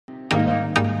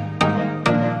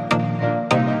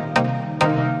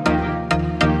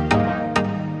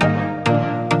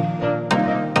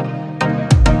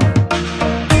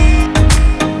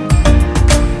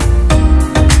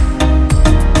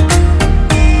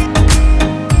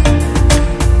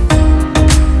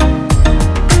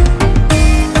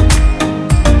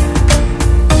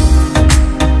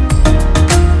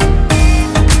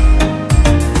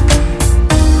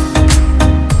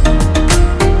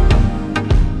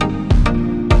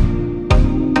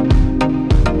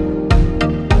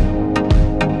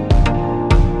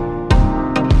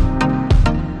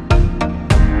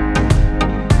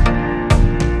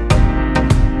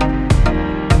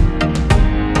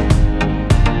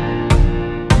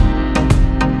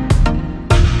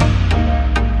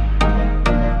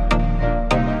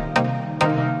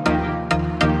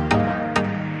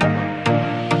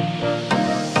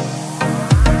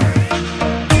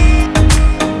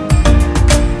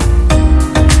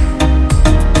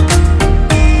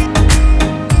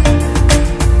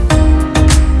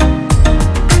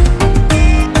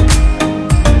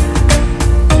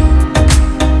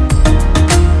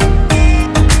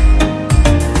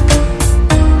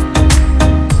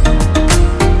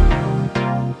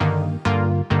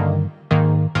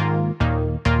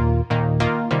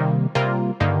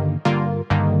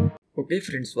Okay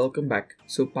friends, welcome back.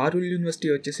 So Parul university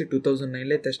వచ్చేసి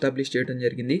 2009లో అయితే establish చేయడం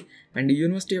జరిగింది. అండ్ ఈ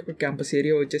యూనివర్సిటీ యొక్క క్యాంపస్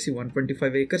ఏరియా వచ్చేసి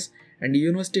 125 acres. అండ్ ఈ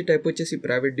యూనివర్సిటీ టైప్ వచ్చేసి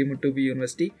private deemed to be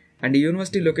university. And ఈ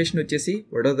యూనివర్సిటీ లొకేషన్ వచ్చేసి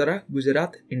వడోదరా,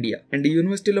 గుజరాత్, ఇండియా. అండ్ ఈ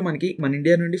యూనివర్సిటీలో మన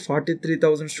ఇండియా నుండి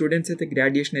 43,000 స్టూడెంట్స్ అయితే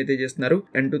గ్రాడ్యుయేషన్ అయితే చేస్తున్నారు.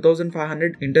 And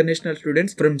 2,500 international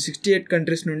students from 68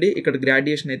 countries నుండి ఇక్కడ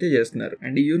గ్రాడ్యుయేషన్ అయితే చేస్తున్నారు.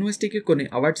 అండ్ ఈ యూనివర్సిటీకి కొన్ని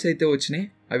అవార్డ్స్ అయితే వచ్చినాయి.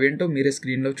 అవేంటో మీరే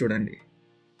స్క్రీన్ లో చూడండి.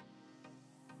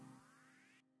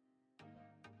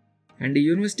 అండ్ ఈ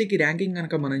యూనివర్సిటీకి ర్యాంకింగ్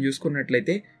కనుక మనం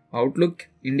చూసుకున్నట్లయితే outlook,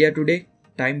 India today,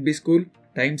 time B school,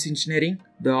 times engineering,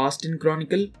 the Austin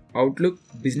Chronicle, outlook,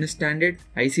 business standard,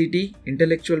 ICT,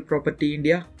 intellectual property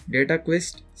India, data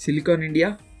quest, silicon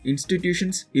India,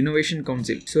 institutions innovation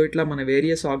council. So ఇట్లా మన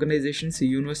వేరియస్ ఆర్గనైజేషన్స్ ఈ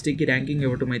యూనివర్సిటీకి ర్యాంకింగ్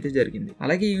ఇవ్వడం అయితే జరిగింది.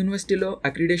 అలాగే ఈ యూనివర్సిటీలో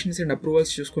అక్రిడేషన్స్ అండ్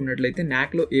అప్రూవల్స్ చూసుకున్నట్లయితే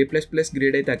NAC లో A++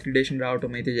 గ్రేడ్ అయితే అక్రిడేషన్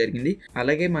రావడం అయితే జరిగింది.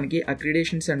 అలాగే మనకి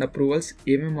అక్రిడేషన్స్ అండ్ అప్రూవల్స్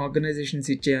ఏమేమి ఆర్గనైజేషన్స్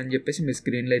ఇచ్చాయని చెప్పేసి మీ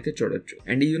స్క్రీన్ లో అయితే చూడొచ్చు.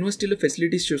 అండ్ ఈ యూనివర్సిటీలో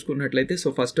ఫెసిలిటీస్ చూసుకున్నట్లయితే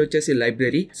సో ఫస్ట్ వచ్చేసి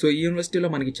లైబ్రరీ. సో ఈ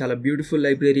యూనివర్సిటీలో మనకి చాలా బ్యూటిఫుల్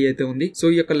లైబ్రరీ అయితే ఉంది. సో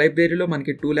ఈ యొక్క లైబ్రరీలో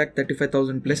మనకి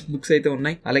 2,35,000+ బుక్స్ అయితే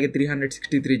ఉన్నాయి. అలాగే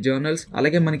 363 జర్నల్స్,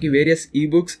 అలాగే మనకి వేరియస్ ఈ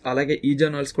బుక్స్, అలాగే ఈ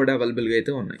జర్నల్స్ కూడా అవైలబుల్ గా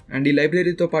అయితే ఉన్నాయి. అండ్ ఈ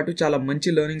లైబ్రరీతో పాటు చాలా మంచి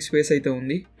లెర్నింగ్ స్పేస్ అయితే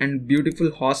ఉంది. అండ్ బ్యూటిఫుల్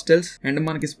హాస్టల్స్, అండ్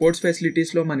మనకి స్పోర్ట్స్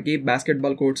ఫెసిలిటీస్ లో మనకి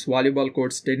basketball courts, volleyball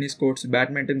courts, tennis courts,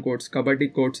 badminton courts, kabaddi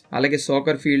courts, అలాగే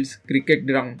soccer fields, cricket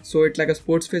ground. So ఇట్లాగా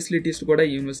స్పోర్ట్స్ ఫెసిలిటీస్ కూడా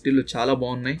ఈ యూనివర్సిటీలో చాలా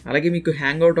బాగున్నాయి. అలాగే మీకు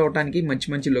హ్యాంగ్ అవుట్ అవడానికి మంచి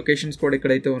మంచి లొకేషన్స్ కూడా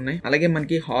ఇక్కడైతే ఉన్నాయి. అలాగే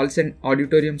మనకి హాల్స్ అండ్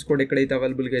ఆడిటోరియంస్ కూడా ఇక్కడైతే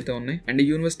అవైలబుల్ గా అయితే ఉన్నాయి. అండ్ ఈ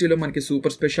యూనివర్సిటీలో మనకి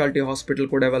సూపర్ స్పెషాలిటీ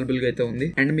హాస్పిటల్ కూడా అవైలబుల్ గా అయితే ఉంది.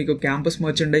 అండ్ మీకు క్యాంపస్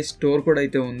మర్చెండైజ్ స్టోర్ కూడా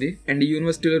అయితే ఉంది. అండ్ ఈ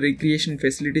యూనివర్సిటీలో రిక్రియేషన్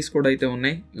ఫెసిలిటీస్ కూడా అయితే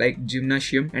ఉన్నాయి, లైక్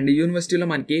జిమ్నాషియం. అండ్ ఈ యూనివర్సిటీలో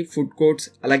మనకి ఫుడ్ కోర్ట్స్,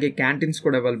 అలాగే క్యాంటీన్స్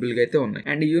కూడా అవైలబుల్ గా అయితే ఉన్నాయి.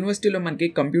 అండ్ ఈ యూనివర్సిటీలో మనకి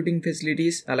కంప్యూటింగ్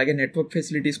ఫెసిలిటీస్, అలాగే నెట్వర్క్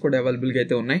ఫెసిలిటీస్ కూడా అవైలబుల్ గా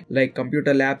అయితే ఉన్నాయి, like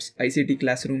computer labs, ICT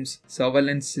class rooms,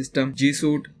 surveillance system, G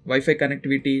suit, wifi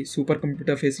connectivity, super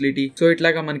computer facility. So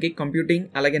ఇట్లాగా మనకి కంప్యూటింగ్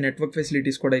అలాగే నెట్వర్క్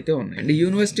ఫెసిలిటీస్ కూడా అయితే ఉన్నాయి. అండ్ ఈ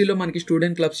యూనివర్సిటీలో మనకి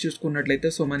స్టూడెంట్ క్లబ్స్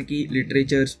చూసుకున్నట్లయితే సో మనకి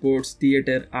literature, sports,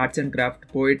 theatre, arts and craft,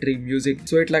 poetry, music.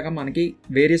 So ఇట్లాగా మనకి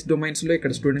వేరియస్ డొమైన్స్ లో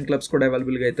ఇక్కడ స్టూడెంట్ క్లబ్స్ కూడా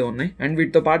అవైలబుల్ గా అయితే ఉన్నాయి. అండ్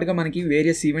వీటితో పాటుగా మనకి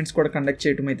వేరియస్ ఈవెంట్స్ కూడా కండక్ట్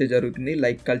చేయడం అయితే జరుగుతుంది,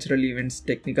 like cultural events,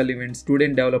 technical events,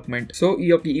 student development. So ఈ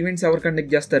యొక్క ఈవెంట్స్ ఎవరు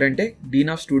కండక్ట్ చేస్తారంటే dean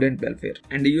of student welfare.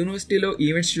 And యూనివర్సిటీలో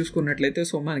ఈవెంట్స్ చూసుకున్నట్లయితే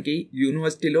సో మనకి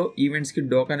యూనివర్సిటీలో ఈవెంట్స్ కి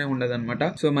డోకానే ఉండదు అనమాట.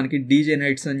 సో మనకి డీజే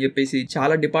నైట్స్ అని చెప్పేసి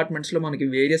చాలా డిపార్ట్మెంట్స్ లో మనకి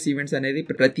వేరియస్ ఈవెంట్స్ అనేది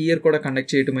ప్రతి ఇయర్ కూడా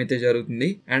కండక్ట్ చేయడం అయితే జరుగుతుంది.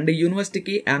 అండ్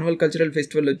యూనివర్సిటీకి యాన్యువల్ కల్చరల్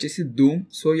ఫెస్టివల్ వచ్చేసి ధూమ్.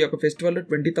 సో ఈ యొక్క ఫెస్టివల్ లో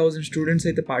 20,000 స్టూడెంట్స్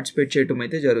అయితే పార్టిసిపేట్ చేయడం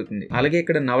అయితే జరుగుతుంది. అలాగే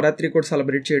ఇక్కడ నవరాత్రి కూడా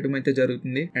సెలబ్రేట్ చేయడం అయితే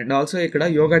జరుగుతుంది. అండ్ ఆల్సో ఇక్కడ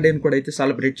యోగా డే కూడా అయితే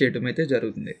సెలబ్రేట్ చేయడం అయితే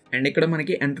జరుగుతుంది. అండ్ ఇక్కడ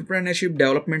మనకి ఎంటర్‌ప్రెన్యూర్‌షిప్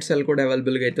డెవలప్మెంట్ సెల్ కూడా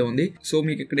అవైలబుల్ గా అయితే ఉంది. సో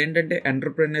మీకు ఇక్కడ ఏంటంటే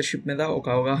ఎంటర్‌ప్రెన్యూర్‌షిప్ మీద ఒక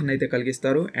అవగాహన అయితే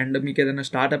కలిగిస్తారు. అండ్ మీకు ఏదైనా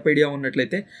స్టార్ట్అప్ ఐడియా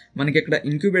ఉన్నట్లయితే మనకి ఇక్కడ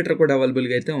ఇంక్యుబేటర్ కూడా అవైలబుల్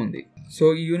గా అయితే ఉంది. సో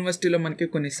ఈ యూనివర్సిటీలో మనకి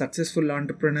కొన్ని సక్సెస్ఫుల్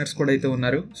ఎంటర్‌ప్రెన్యూర్స్ కూడా అయితే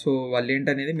ఉన్నారు. సో వాళ్ళు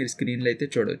ఏంటనేది మీరు స్క్రీన్ లో అయితే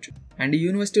చూడొచ్చు. అండ్ ఈ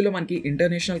యూనివర్సిటీలో మనకి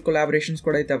ఇంటర్నేషనల్ కొలాబరేషన్స్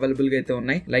కూడా అయితే అవైలబుల్ గా అయితే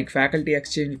ఉన్నాయి, like faculty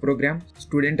exchange programme,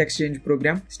 student exchange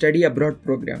programme, study abroad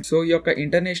programme. So ఈ యొక్క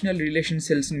ఇంటర్నేషనల్ రిలేషన్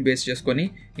సెల్స్ ని బేస్ చేసుకొని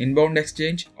inbound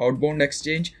exchange, outbound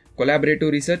exchange,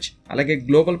 collaborative research, అలాగే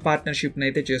గ్లోబల్ పార్ట్నర్షిప్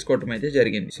అయితే చేసుకోవడం అయితే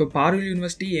జరిగింది. సో పారుల్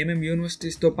యూనివర్సిటీ ఏమేమి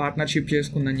యూనివర్సిటీస్ తో పార్ట్నర్షిప్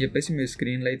చేసుకుందని చెప్పేసి మీరు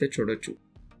స్క్రీన్ లో అయితే చూడొచ్చు.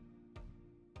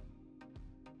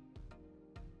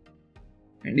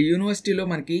 అండ్ ఈ యూనివర్సిటీలో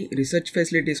మనకి రీసెర్చ్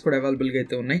ఫెసిలిటీస్ కూడా అవైలబుల్ గా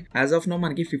అయితే ఉన్నాయి. యాజ్ ఆఫ్ నో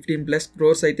మనకి 15+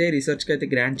 crores అయితే రీసెర్చ్ కి అయితే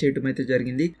గ్రాంట్ చేయడం అయితే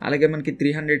జరిగింది. అలాగే మనకి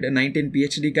 319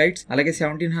 PhD గైడ్స్, అలాగే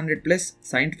 1700+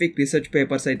 సైంటిఫిక్ రీసెర్చ్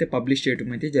పేపర్స్ అయితే పబ్లిష్ చేయడం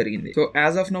అయితే జరిగింది. సో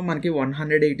యాజ్ ఆఫ్ నో మనకి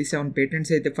 187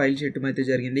 పేటెంట్స్ అయితే ఫైల్ చేయడం అయితే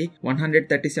జరిగింది,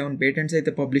 137 పేటెంట్స్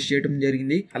అయితే పబ్లిష్ చేయడం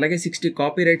జరిగింది, అలాగే 60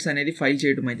 కాపీ రైట్స్ అనేది ఫైల్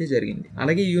చేయడం అయితే జరిగింది.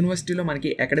 అలాగే ఈ యూనివర్సిటీలో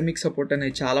మనకి అకాడమిక్ సపోర్ట్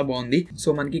అనేది చాలా బాగుంది. సో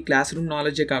మనకి క్లాస్ రూమ్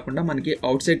నాలెడ్జే కాకుండా మనకి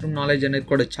అవుట్ సైడ్ రూమ్ నాలెడ్జ్ అనేది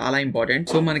కూడా చాలా ఇంపార్టెంట్.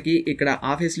 సో మనకి ఇక్కడ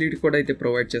ఆ ఫెసిలిటీ కూడా అయితే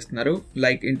ప్రొవైడ్ చేస్తున్నారు,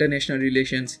 like international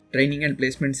relations, training and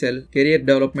placement cell, career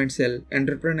development cell,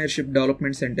 entrepreneurship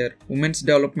development centre, women's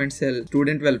development cell,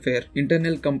 student welfare,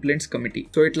 internal complaints committee.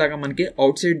 So ఇట్లాగా మనకి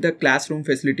out side the class room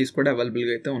facilities కూడా available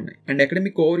గా అయితే ఉన్నాయి. And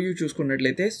academic over view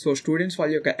చూసుకున్నట్లయితే so students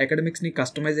వాళ్ళ యొక్క academics ని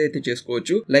కస్టమైజ్ అయితే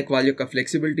చేసుకోవచ్చు, లైక్ వాళ్ళ యొక్క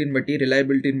ఫ్లెక్సిబిలిటీని బట్టి,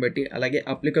 రిలయబిలిటీని బట్టి, అలాగే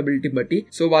అప్లికబిలిటీ బట్టి.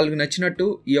 సో వాళ్ళకి నచ్చినట్టు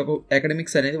ఈ యొక్క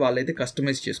అకాడమిక్స్ అనేది వాళ్ళైతే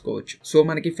కస్టమైజ్ చేసుకోవచ్చు. సో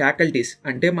మనకి ఫ్యాకల్టీస్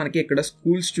అంటే మనకి ఇక్కడ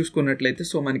స్కూల్స్ చూసుకున్నట్లయితే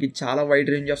సో మనకి చాలా వైడ్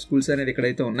రేంజ్ ఆఫ్ స్కూల్స్ అనేది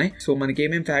ఇక్కడైతే ఉన్నాయి. సో మనకి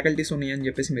ఏమేమి ఫ్యాకల్టీస్ ఉన్నాయి అని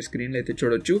చెప్పేసి మీరు స్క్రీన్ లో అయితే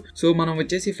చూడొచ్చు. సో మనం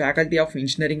వచ్చేసి faculty of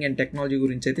engineering and technology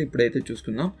గురించి అయితే ఇప్పుడైతే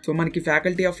చూసుకుందాం. సో మనకి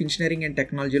ఫ్యాకల్టీ ఆఫ్ ఇంజనీరింగ్ అండ్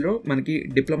టెక్నాలజీలో మనకి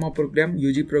diploma programme,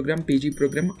 UG programme, PG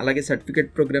programme, అలాగే సర్టిఫికేట్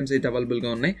ప్రోగ్రామ్స్ అయితే అవైలబుల్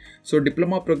గా ఉన్నాయి. సో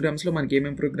డిప్లొమా ప్రోగ్రామ్స్ లో మనకి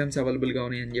ఏమేమి ప్రోగ్రామ్స్ అవైలబుల్ గా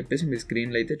ఉన్నాయి అని చెప్పేసి మీరు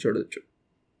స్క్రీన్ లో అయితే చూడొచ్చు.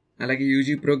 అలాగే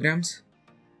యూజీ ప్రోగ్రామ్స్,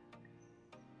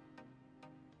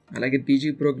 అలాగే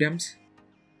పీజీ ప్రోగ్రామ్స్,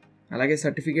 అలాగే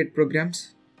సర్టిఫికేట్ ప్రోగ్రామ్స్,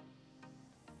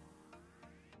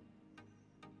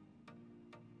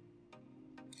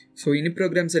 సో ఇన్ని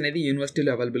ప్రోగ్రామ్స్ అనేది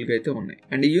యూనివర్సిటీలో అవైలబుల్గా అయితే ఉన్నాయి.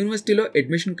 అండ్ ఈ యూనివర్సిటీలో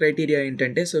అడ్మిషన్ క్రైటీరియా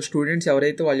ఏంటంటే సో స్టూడెంట్స్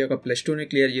ఎవరైతే వాళ్ళ యొక్క +2ని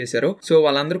క్లియర్ చేశారో సో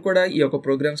వాళ్ళందరూ కూడా ఈ యొక్క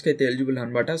ప్రోగ్రామ్స్కి అయితే ఎలిజిబుల్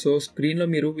అనమాట. సో స్క్రీన్లో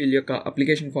మీరు వీళ్ళ యొక్క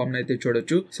అప్లికేషన్ ఫామ్ అయితే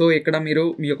చూడొచ్చు. సో ఇక్కడ మీరు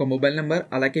మీ యొక్క మొబైల్ నెంబర్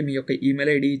అలాగే మీ యొక్క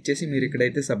ఈమెయిల్ ఐడి ఇచ్చేసి మీరు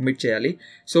ఇక్కడైతే సబ్మిట్ చేయాలి.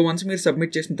 సో వన్స్ మీరు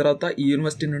సబ్మిట్ చేసిన తర్వాత ఈ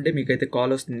యూనివర్సిటీ నుండి మీకైతే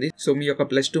కాల్ వస్తుంది. సో మీ యొక్క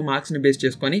 +2 మార్క్స్ ని బేస్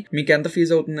చేసుకొని మీకు ఎంత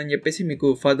ఫీజు అవుతుందని చెప్పేసి మీకు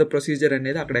ఫర్దర్ ప్రొసీజర్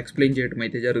అనేది అక్కడ ఎక్స్ప్లెయిన్ చేయడం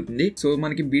అయితే జరుగుతుంది. సో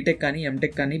మనకి బీటెక్ కానీ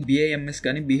ఎంటెక్ కానీ BAMS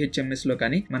కానీ BHMS లో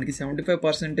కానీ మనకి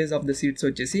 75% ఆఫ్ ద సీట్స్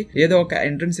వచ్చేసి ఏదో ఒక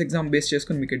ఎంట్రన్స్ ఎగ్జామ్ బేస్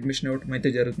చేసుకుని మీకు అడ్మిషన్ ఇవ్వడం అయితే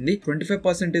జరుగుతుంది.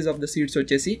 25% ఆఫ్ ద సీట్స్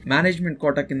వచ్చేసి మేనేజ్మెంట్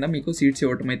కోటా కింద మీకు సీట్స్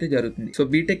ఇవ్వడం అయితే జరుగుతుంది. సో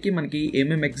బీటెక్ కి మనకి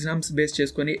ఏమేమి ఎగ్జామ్స్ బేస్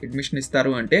చేసుకుని అడ్మిషన్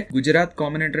ఇస్తారు అంటే గుజరాత్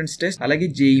కామన్ ఎంట్రన్స్ టెస్ట్ అలాగే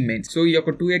JEE మెయిన్స్. సో ఈ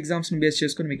యొక్క 2 ఎగ్జామ్స్ ని బేస్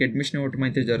చేసుకుని మీకు అడ్మిషన్ ఇవ్వడం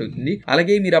అయితే జరుగుతుంది.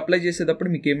 అలాగే మీరు అప్లై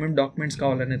చేసేటప్పుడు మీకు ఏమేమి డాక్యుమెంట్స్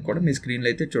కావాలనేది కూడా మీ స్క్రీన్ లో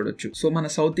అయితే చూడొచ్చు. సో మన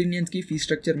సౌత్ ఇండియన్స్ కి ఫీ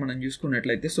స్ట్రక్చర్ మనం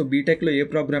చూసుకున్నట్లయితే సో బీటెక్ లో ఏ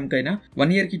ప్రోగ్రామ్ కైనా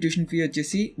 1 year కి ట్యూషన్ ఫీ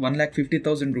వచ్చేసి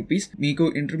 1,50,000 రూపీస్. మీకు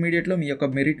ఇంటర్మీడియట్ లో మీ యొక్క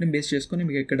మెరిట్ ని బేస్ చేసుకుని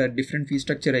మీకు ఇక్కడ డిఫరెంట్ ఫీ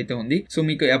స్ట్రక్చర్ అయితే ఉంది. సో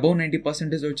మీకు అబౌవ్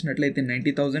 90% వచ్చినట్లయితే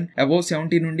 90,000, అబౌవ్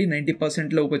 70 నుండి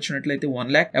 90% లోపు వచ్చినట్లయితే 1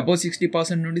 lakh, అబౌవ్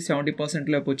 60% నుండి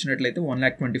 70% లోపు వచ్చినట్లయితే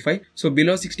 1,25,000. సో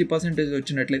బిలో 60%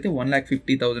 వచ్చినట్లయితే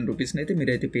 1,50,000 రూపీస్ అయితే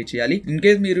మీరైతే పే చేయాలి. ఇన్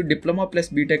కేస్ మీరు డిప్లొమా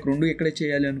ప్లస్ బీటెక్ రెండు ఇక్కడే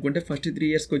చేయాలి అనుకుంటే ఫస్ట్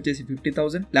 3 years కి వచ్చేసి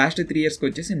 50,000, లాస్ట్ 3 years కి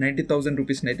వచ్చేసి 90,000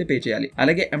 రూపీస్ అయితే పే చేయాలి.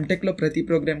 అలాగే ఎంటెక్ లో ప్రతి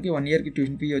ప్రోగ్రామ్ కి 1 year కి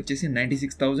ట్యూషన్ ఫీ వచ్చేసి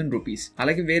 96,000 రూపీస్.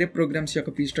 అలాగే వేరే ప్రోగ్రామ్స్ యొక్క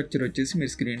ఫీ స్ట్రక్చర్ వచ్చేసి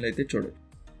మీరు స్క్రీన్ లో అయితే చూడొచ్చు.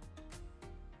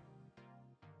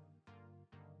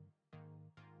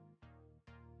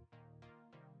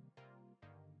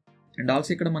 అండ్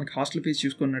ఆల్సో ఇక్కడ మనకి హాస్టల్ ఫీజు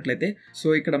చూసుకున్నట్లయితే సో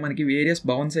ఇక్కడ మనకి వేరియస్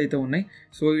భవన్స్ అయితే ఉన్నాయి.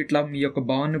 సో ఇట్లా మీ యొక్క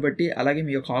భవన్ని బట్టి అలాగే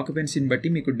మీ యొక్క ఆక్యుపెన్సీని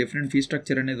బట్టి మీకు డిఫరెంట్ ఫీ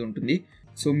స్ట్రక్చర్ అనేది ఉంటుంది.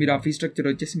 సో మీరు ఆ ఫీ స్ట్రక్చర్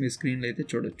వచ్చేసి మీ స్క్రీన్లో అయితే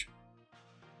చూడొచ్చు.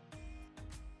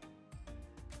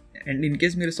 అండ్ ఇన్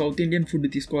కేస్ మీరు సౌత్ ఇండియన్ ఫుడ్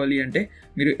తీసుకోవాలి అంటే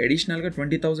మీరు అడిషనల్గా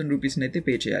 20,000 రూపీస్ని అయితే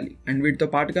పే చేయాలి. అండ్ వీటితో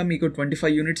పాటుగా మీకు 25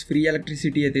 యూనిట్స్ ఫ్రీ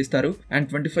ఎలక్ట్రిసిటీ అయితే ఇస్తారు. అండ్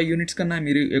 25 యూనిట్స్ కన్నా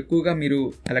మీరు ఎక్కువగా మీరు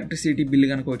ఎలక్ట్రిసిటీ బిల్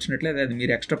కనుక వచ్చినట్లయితే అది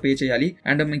మీరు ఎక్స్ట్రా పే చేయాలి.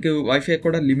 అండ్ మీకు వైఫై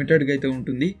కూడా లిమిటెడ్గా అయితే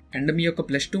ఉంటుంది. అండ్ మీ యొక్క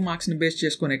 +2 మార్క్స్ని బేస్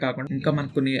చేసుకునే కాకుండా ఇంకా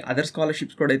మనకు కొన్ని అదర్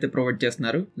స్కాలర్షిప్స్ కూడా అయితే ప్రొవైడ్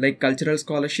చేస్తున్నారు. Like cultural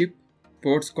scholarship,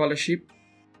 sports scholarship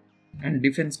and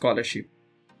defence scholarship.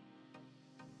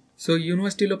 So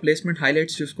యూనివర్సిటీలో ప్లేస్మెంట్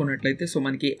హైలైట్స్ చూసుకున్నట్లయితే సో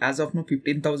మనకి యాజ్ ఆఫ్ నో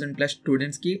 15,000+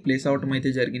 స్టూడెంట్స్కి ప్లేస్ అవటం అయితే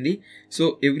జరిగింది. సో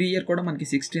ఎవ్రీ ఇయర్ కూడా మనకి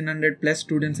 1,600+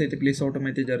 స్టూడెంట్స్ అయితే ప్లేస్ అవటం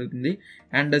అయితే జరుగుతుంది.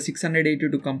 అండ్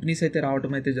 682 కంపెనీస్ అయితే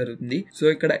రావడం అయితే జరుగుతుంది. సో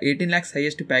ఇక్కడ 18 lakhs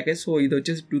హైయెస్ట్ ప్యాకేజ్. సో ఇది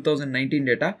వచ్చేసి 2019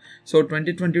 డేటా. సో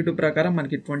 2022 ప్రకారం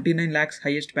మనకి 29 lakhs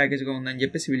హైయెస్ట్ ప్యాకేజ్గా ఉందని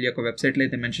చెప్పేసి వీళ్ళ యొక్క వెబ్సైట్లో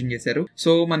అయితే మెన్షన్ చేశారు.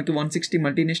 సో మనకి 160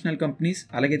 మల్టీనేషనల్ కంపెనీస్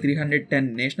అలాగే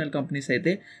 310 నేషనల్ కంపెనీస్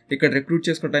అయితే ఇక్కడ రిక్రూట్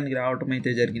చేసుకోవడానికి రావడం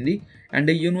అయితే జరిగింది.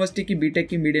 అండ్ యూనివర్సిటీకి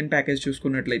బీటెక్కి మీడియం ప్యాకేజ్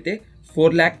చూసుకున్నట్లయితే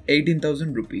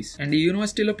 4,18,000 రూపీస్. అండ్ ఈ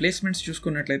యూనివర్సిటీలో ప్లేస్మెంట్స్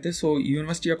చూసుకున్నట్లయితే సో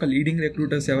యూనివర్సిటీ యొక్క లీడింగ్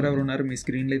రిక్రూటర్స్ ఎవరెవరు ఉన్నారో మీ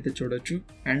స్క్రీన్లో అయితే చూడొచ్చు.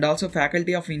 అండ్ ఆల్సో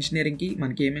ఫ్యాకల్టీ ఆఫ్ ఇంజనీరింగ్కి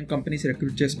మనకి ఏమేమి కంపెనీస్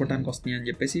రిక్రూట్ చేసుకోవడానికి వస్తున్నాయి అని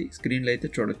చెప్పేసి స్క్రీన్లో అయితే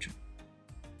చూడొచ్చు.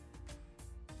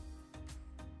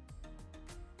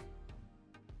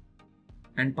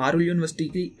 అండ్ పారుల్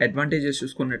యూనివర్సిటీకి అడ్వాంటేజెస్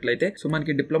చూసుకున్నట్లయితే సో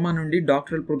మనకి డిప్లొమా నుండి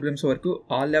డాక్టరల్ ప్రోగ్రామ్స్ వరకు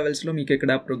ఆల్ లెవెల్స్లో మీకు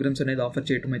ఇక్కడ ప్రోగ్రామ్స్ అనేది ఆఫర్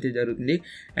చేయడం అయితే జరుగుతుంది.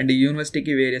 అండ్ ఈ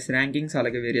యూనివర్సిటీకి వేరియస్ ర్యాంకింగ్స్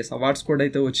అలాగే వేరియస్ అవార్డ్స్ కూడా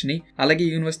అయితే వచ్చినాయి. అలాగే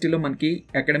యూనివర్సిటీలో మనకి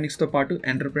అకాడమిక్స్తో పాటు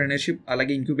ఎంటర్ప్రెన్యూర్షిప్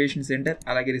అలాగే ఇంక్యుబేషన్ సెంటర్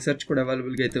అలాగే రీసెర్చ్ కూడా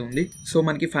అవైలబుల్గా అయితే ఉంది. సో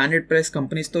మనకి 500+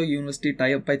 కంపెనీస్తో యూనివర్సిటీ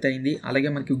టైఅప్ అయితే అయింది.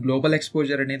 అలాగే మనకి గ్లోబల్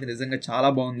ఎక్స్పోజర్ అనేది నిజంగా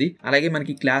చాలా బాగుంది. అలాగే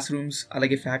మనకి క్లాస్ రూమ్స్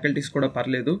అలాగే ఫ్యాకల్టీస్ కూడా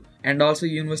పర్లేదు. అండ్ ఆల్సో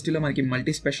యూనివర్సిటీలో మనకి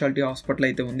మల్టీ స్పెషాలిటీ హాస్పిటల్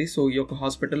అయితే ఉంది. సో ఈ యొక్క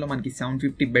హాస్పిటల్లో మనకి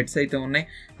 750 బెడ్స్ అయితే ఉన్నాయి.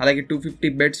 అలాగే 250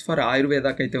 బెడ్స్ ఫర్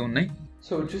ఆయుర్వేదాకి అయితే ఉన్నాయి.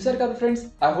 సో చూసారు కదా ఫ్రెండ్స్,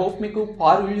 ఐ హోప్ మీకు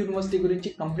పారుల్ యూనివర్సిటీ గురించి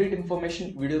కంప్లీట్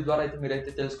ఇన్ఫర్మేషన్ వీడియో ద్వారా అయితే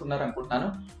మీరైతే తెలుసుకున్నారు అనుకుంటున్నాను.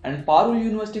 అండ్ పారుల్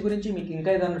యూనివర్సిటీ గురించి మీకు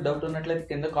ఇంకా ఏదైనా డౌట్ ఉన్నట్లయితే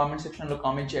కింద కామెంట్ సెక్షన్లో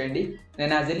కామెంట్ చేయండి.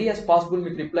 నేను యాజ్ ఎర్లీ యాజ్ పాసిబుల్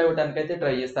మీకు రిప్లై ఇవ్వడానికి అయితే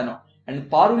ట్రై చేస్తాను. అండ్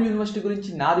పారుల్ యూనివర్సిటీ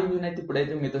గురించి నా రివ్యూని అయితే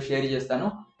ఇప్పుడైతే మీతో షేర్ చేస్తాను.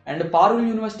 అండ్ పారుల్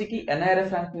యూనివర్సిటీకి NIRF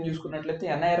ర్యాంకింగ్ చూసుకున్నట్లయితే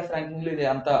NIRF ర్యాంకింగ్లో ఇది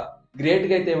అంత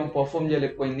గ్రేట్గా అయితే ఏమో పర్ఫామ్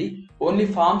చేయలేకపోయింది. ఓన్లీ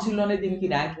ఫార్మసీలోనే దీనికి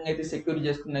ర్యాంకింగ్ అయితే సెక్యూర్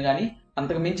చేసుకుంది, కానీ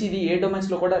అంతకు మించి ఇది ఏ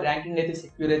డొమైన్స్లో కూడా ర్యాంకింగ్ అయితే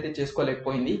సెక్యూర్ అయితే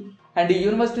చేసుకోలేకపోయింది. అండ్ ఈ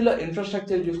యూనివర్సిటీలో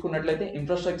ఇన్ఫ్రాస్ట్రక్చర్ చూసుకున్నట్లయితే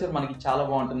ఇన్ఫ్రాస్ట్రక్చర్ మనకి చాలా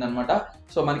బాగుంటుంది అనమాట.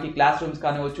 సో మనకి class rooms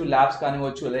కానివచ్చు, labs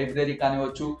కానివచ్చు, library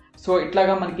కానివచ్చు. So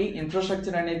ఇట్లాగా మనకి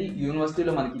ఇన్ఫ్రాస్ట్రక్చర్ అనేది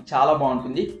యూనివర్సిటీలో మనకి చాలా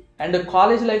బాగుంటుంది. అండ్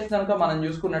కాలేజ్ లైఫ్ కనుక మనం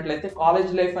చూసుకున్నట్లయితే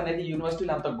కాలేజ్ లైఫ్ అనేది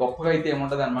యూనివర్సిటీలో అంత గొప్పగా అయితే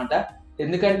ఏముండదు అనమాట.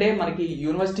 ఎందుకంటే మనకి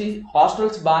యూనివర్సిటీ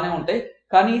హాస్టల్స్ బాగానే ఉంటాయి,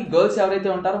 కానీ గర్ల్స్ ఎవరైతే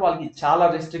ఉంటారో వాళ్ళకి చాలా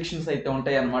రెస్ట్రిక్షన్స్ అయితే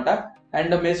ఉంటాయి అనమాట.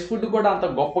 అండ్ మెస్ ఫుడ్ కూడా అంత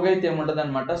గొప్పగా అయితే ఏముండదు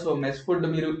అనమాట. సో మెస్ ఫుడ్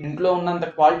మీరు ఇంట్లో ఉన్నంత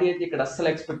క్వాలిటీ అయితే ఇక్కడ అస్సలు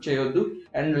ఎక్స్పెక్ట్ చేయొద్దు.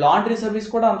 అండ్ లాండ్రీ సర్వీస్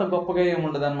కూడా అంత గొప్పగా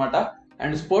ఏముండదు అనమాట.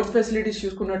 అండ్ స్పోర్ట్స్ ఫెసిలిటీస్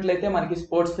చూసుకున్నట్లయితే మనకి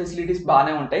స్పోర్ట్స్ ఫెసిలిటీస్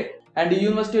బాగానే ఉంటాయి. అండ్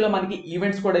యూనివర్సిటీలో మనకి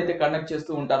ఈవెంట్స్ కూడా అయితే కండక్ట్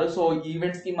చేస్తూ ఉంటారు. సో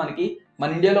ఈవెంట్స్ కి మనకి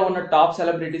మన ఇండియాలో ఉన్న టాప్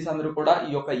సెలబ్రిటీస్ అందరూ కూడా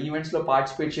ఈ యొక్క ఈవెంట్స్ లో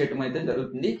పార్టిసిపేట్ చేయడం అయితే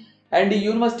జరుగుతుంది. అండ్ ఈ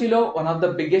యూనివర్సిటీలో one of the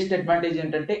biggest advantage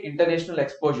ఏంటంటే ఇంటర్నేషనల్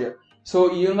ఎక్స్పోజర్. సో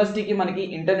ఈ యూనివర్సిటీకి మనకి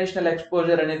ఇంటర్నేషనల్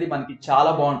ఎక్స్పోజర్ అనేది మనకి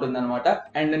చాలా బాగుంటుంది అనమాట.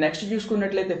 అండ్ నెక్స్ట్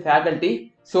చూసుకున్నట్లయితే ఫ్యాకల్టీ.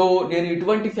 సో నేను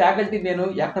ఇటువంటి ఫ్యాకల్టీ నేను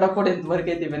ఎక్కడ కూడా ఇంతవరకు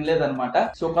అయితే వినలేదన్నమాట.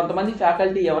 సో కొంతమంది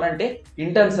ఫ్యాకల్టీ ఎవరంటే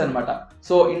ఇంటర్న్స్ అనమాట.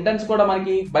 సో ఇంటర్న్స్ కూడా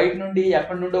మనకి బయట నుండి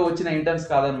ఎక్కడి నుండో వచ్చిన ఇంటర్న్స్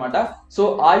కాదనమాట. సో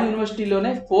ఆ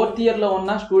యూనివర్సిటీలోనే 4th ఇయర్ లో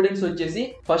ఉన్న స్టూడెంట్స్ వచ్చేసి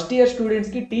ఫస్ట్ ఇయర్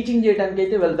స్టూడెంట్స్ కి టీచింగ్ చేయడానికి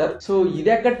అయితే వెళ్తారు. సో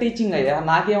ఇది ఎక్కడ టీచింగ్ అయ్యా,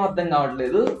 నాకేం అర్థం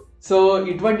కావట్లేదు. సో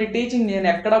ఇటువంటి టీచింగ్ నేను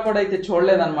ఎక్కడా కూడా అయితే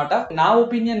చూడలేదన్నమాట. నా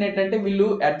ఒపీనియన్ ఏంటంటే వీళ్ళు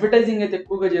అడ్వర్టైజింగ్ అయితే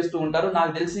ఎక్కువగా చేస్తూ ఉంటారు.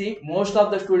 నాకు తెలిసి మోస్ట్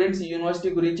ఆఫ్ ద స్టూడెంట్స్ ఈ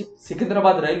యూనివర్సిటీ గురించి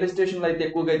సికింద్రాబాద్ రైల్వే స్టేషన్ లో అయితే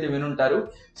ఎక్కువగా అయితే వినుంటారు.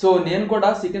 సో నేను కూడా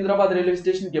సికింద్రాబాద్ రైల్వే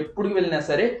స్టేషన్ కి ఎప్పుడు వెళ్ళినా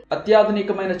సరే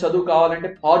అత్యాధునికమైన చదువు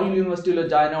కావాలంటే పారుల్ యూనివర్సిటీలో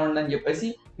జాయిన్ అవ్వండి అని చెప్పేసి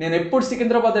నేను ఎప్పుడు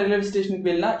సికింద్రాబాద్ రైల్వే స్టేషన్ కి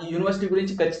వెళ్ళినా ఈ యూనివర్సిటీ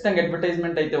గురించి ఖచ్చితంగా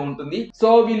అడ్వర్టైజ్మెంట్ అయితే ఉంటుంది. సో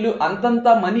వీళ్ళు అంతంత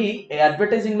మనీ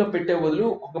అడ్వర్టైజింగ్ లో పెట్టే బదులు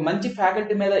ఒక మంచి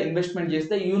ఫ్యాకల్టీ మీద ఇన్వెస్ట్మెంట్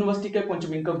చేస్తే ఈ యూనివర్సిటీకే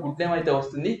కొంచెం ఇంకా గుడ్ నేమ్ అయితే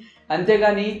వస్తుంది.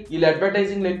 అంతేగాని వీళ్ళు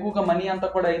అడ్వర్టైజింగ్ లో ఎక్కువగా మనీ అంతా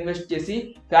కూడా ఇన్వెస్ట్ చేసి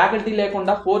ఫ్యాకల్టీ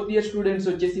లేకుండా 4th ఇయర్ స్టూడెంట్స్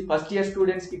వచ్చేసి ఫస్ట్ ఇయర్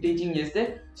స్టూడెంట్స్ కి టీచింగ్ చేస్తే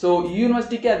సో ఈ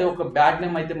యూనివర్సిటీకి అదే ఒక బ్యాడ్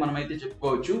నేమ్ అయితే మనం అయితే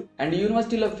చెప్పుకోవచ్చు. అండ్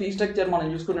యూనివర్సిటీలో ఫీ స్ట్రక్చర్ మనం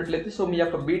చూసుకున్నట్లయితే సో మీ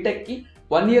యొక్క బీటెక్ కి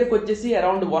 1 year కి వచ్చేసి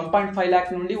అరౌండ్ 1.5 lakh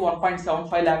నుండి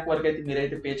 1.75 lakh వరకు అయితే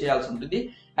మీరైతే పే చేయాల్సి ఉంటుంది.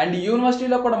 అండ్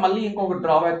యూనివర్సిటీలో కూడా మళ్ళీ ఇంకొక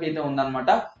డ్రాబ్యాక్ అయితే ఉందన్నమాట.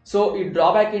 సో ఈ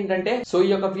డ్రాబ్యాక్ ఏంటంటే సో ఈ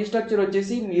యొక్క ఫీ స్ట్రక్చర్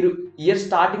వచ్చేసి మీరు ఇయర్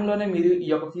స్టార్టింగ్ లోనే మీరు ఈ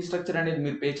యొక్క ఫీ స్ట్రక్చర్ అనేది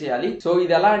మీరు పే చేయాలి. సో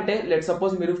ఇది ఎలా అంటే లెట్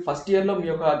సపోజ్ మీరు ఫస్ట్ ఇయర్ లో మీ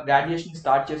యొక్క గ్రాడ్యుయేషన్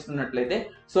స్టార్ట్ చేస్తున్నట్లయితే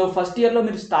సో ఫస్ట్ ఇయర్ లో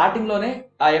మీరు స్టార్టింగ్ లోనే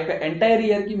ఆ యొక్క ఎంటైర్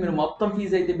ఇయర్ కి మీరు మొత్తం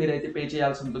ఫీజు అయితే మీరైతే పే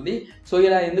చేయాల్సి ఉంటుంది. సో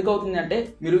ఇలా ఎందుకు అవుతుంది అంటే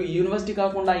మీరు ఈ యూనివర్సిటీ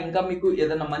కాకుండా ఇంకా మీకు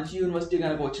ఏదైనా మంచి యూనివర్సిటీ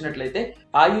కనుక వచ్చినట్లయితే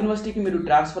ఆ యూనివర్సిటీకి మీరు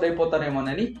ట్రాన్స్ఫర్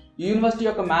అయిపోతారేమోనని ఈ యూనివర్సిటీ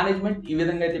యొక్క మేనేజ్మెంట్ ఈ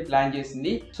విధంగా అయితే ప్లాన్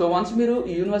చేసింది. సో వన్స్ మీరు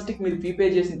ఈ యూనివర్సిటీకి మీరు ఫీ పే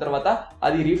చేసిన తర్వాత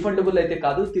అది రీఫండబుల్ అయితే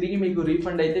కాదు, తిరిగి మీకు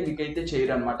రీఫండ్ అయితే మీకు అయితే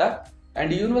చేయరు అనమాట.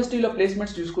 అండ్ యూనివర్సిటీలో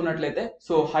ప్లేస్మెంట్స్ చూసుకున్నట్లయితే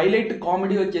సో హైలైట్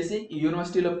కామెడీ వచ్చేసి ఈ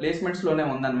యూనివర్సిటీలో ప్లేస్మెంట్స్ లోనే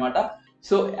ఉందన్నమాట.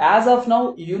 సో యాజ్ ఆఫ్ నౌ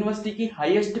ఈ యూనివర్సిటీకి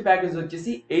హైయెస్ట్ ప్యాకేజ్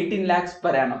వచ్చేసి 18 lakhs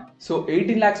per annum. So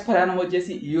 18 lakhs per annum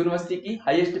వచ్చేసి ఈ యూనివర్సిటీకి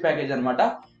హైయెస్ట్ ప్యాకేజ్ అనమాట.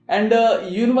 అండ్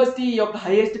యూనివర్సిటీ యొక్క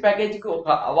హైయెస్ట్ ప్యాకేజ్ కి ఒక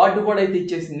అవార్డు కూడా అయితే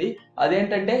ఇచ్చేసింది.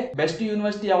 అదేంటంటే best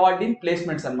university award in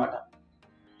placements అనమాట.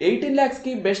 18 lakhs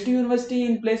కి best university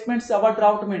in placements award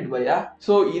రావటం ఏంటి భయ్యా?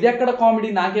 సో ఇది ఎక్కడ కామెడీ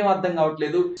నాకేం అర్థం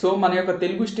కావట్లేదు. సో మన యొక్క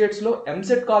తెలుగు స్టేట్స్ లో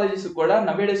ఎంసెట్ కాలేజెస్ కూడా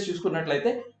నవేడేస్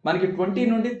చూసుకున్నట్లయితే మనకి 20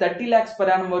 నుండి 30 lakhs per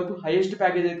annum వరకు హైయెస్ట్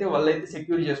ప్యాకేజ్ అయితే వాళ్ళైతే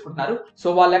సెక్యూర్ చేసుకుంటున్నారు. సో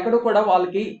వాళ్ళు ఎక్కడ కూడా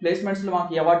వాళ్ళకి ప్లేస్మెంట్స్ లో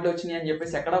మాకు అవార్డులు వచ్చినాయి అని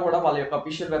చెప్పేసి ఎక్కడ కూడా వాళ్ళ యొక్క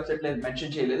అఫీషియల్ వెబ్సైట్ లో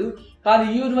మెన్షన్ చేయలేదు. కానీ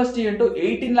ఈ యూనివర్సిటీ ఏంటో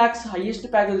 18 lakhs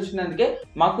హైయెస్ట్ ప్యాకేజ్ వచ్చినందుకే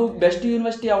మాకు best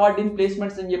university award in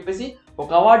placements అని చెప్పేసి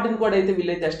ఒక అవార్డుని కూడా అయితే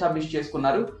వీళ్ళైతే ఎస్టాబ్లిష్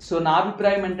చేసుకున్నారు. సో నా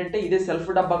అభిప్రాయం ఏంటంటే ఇదే సెల్ఫ్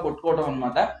డబ్బా కొట్టుకోవడం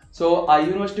అనమాట. సో ఆ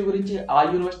యూనివర్సిటీ గురించి ఆ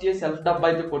యూనివర్సిటీ సెల్ఫ్ డబ్బా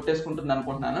అయితే కొట్టేసుకుంటుంది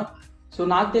అనుకుంటున్నాను. సో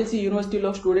నాకు తెలిసి యూనివర్సిటీలో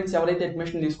స్టూడెంట్స్ ఎవరైతే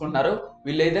అడ్మిషన్ తీసుకుంటున్నారో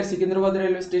వీళ్ళైతే సికింద్రాబాద్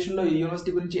రైల్వే స్టేషన్ లో ఈ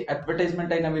యూనివర్సిటీ గురించి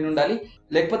అడ్వర్టైజ్మెంట్ అయినా విని ఉండాలి,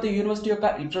 లేకపోతే యూనివర్సిటీ యొక్క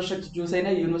ఇన్ఫ్రాస్ట్రక్చర్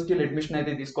చూసైనా యూనివర్సిటీలో అడ్మిషన్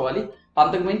అయితే తీసుకోవాలి.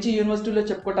 అంతకు మించి యూనివర్సిటీలో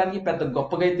చెప్పుకోవడానికి పెద్ద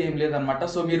గొప్పగా అయితే ఏం లేదనమాట.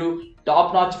 సో మీరు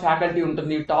టాప్ నాచ్ ఫ్యాకల్టీ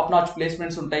ఉంటుంది, టాప్ నాచ్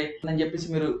ప్లేస్మెంట్స్ ఉంటాయి అని చెప్పేసి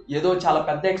మీరు ఏదో చాలా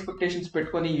పెద్ద ఎక్స్పెక్టేషన్స్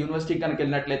పెట్టుకొని యూనివర్సిటీ కనుక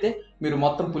వెళ్ళినట్లయితే మీరు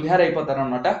మొత్తం పులిహార అయిపోతారు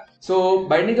అనమాట. So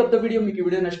binding of the video మీకు ఈ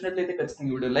వీడియో నచ్చినట్లయితే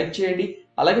ఖచ్చితంగా వీడియో లైక్ చేయండి,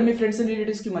 అలాగే మీ ఫ్రెండ్స్ అండ్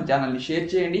రిలేటివ్స్ కి మన ఛానల్ ని షేర్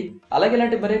చేయండి. అలాగే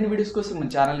ఇలాంటి మరిన్ని వీడియోస్ కోసం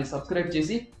మన ఛానల్ ని సబ్స్క్రైబ్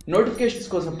చేసి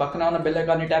నోటిఫికేషన్స్ కోసం పక్కన ఉన్న బెల్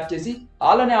ఐకాన్ ని ట్యాప్ చేసి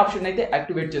ఆల్ అనే ఆప్షన్ అయితే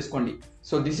యాక్టివేట్ చేసుకోండి.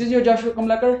 So this is your Jashuva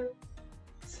Kamlakar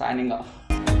signing off.